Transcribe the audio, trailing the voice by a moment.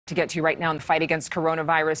to get to right now in the fight against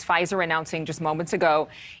coronavirus. Pfizer announcing just moments ago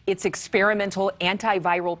its experimental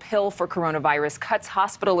antiviral pill for coronavirus cuts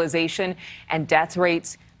hospitalization and death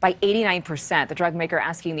rates by 89%. The drug maker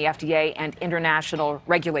asking the FDA and international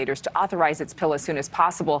regulators to authorize its pill as soon as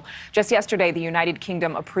possible. Just yesterday, the United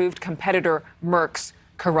Kingdom approved competitor Merck's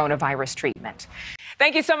coronavirus treatment.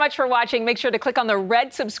 Thank you so much for watching. Make sure to click on the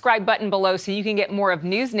red subscribe button below so you can get more of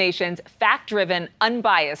NewsNation's fact-driven,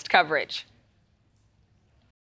 unbiased coverage.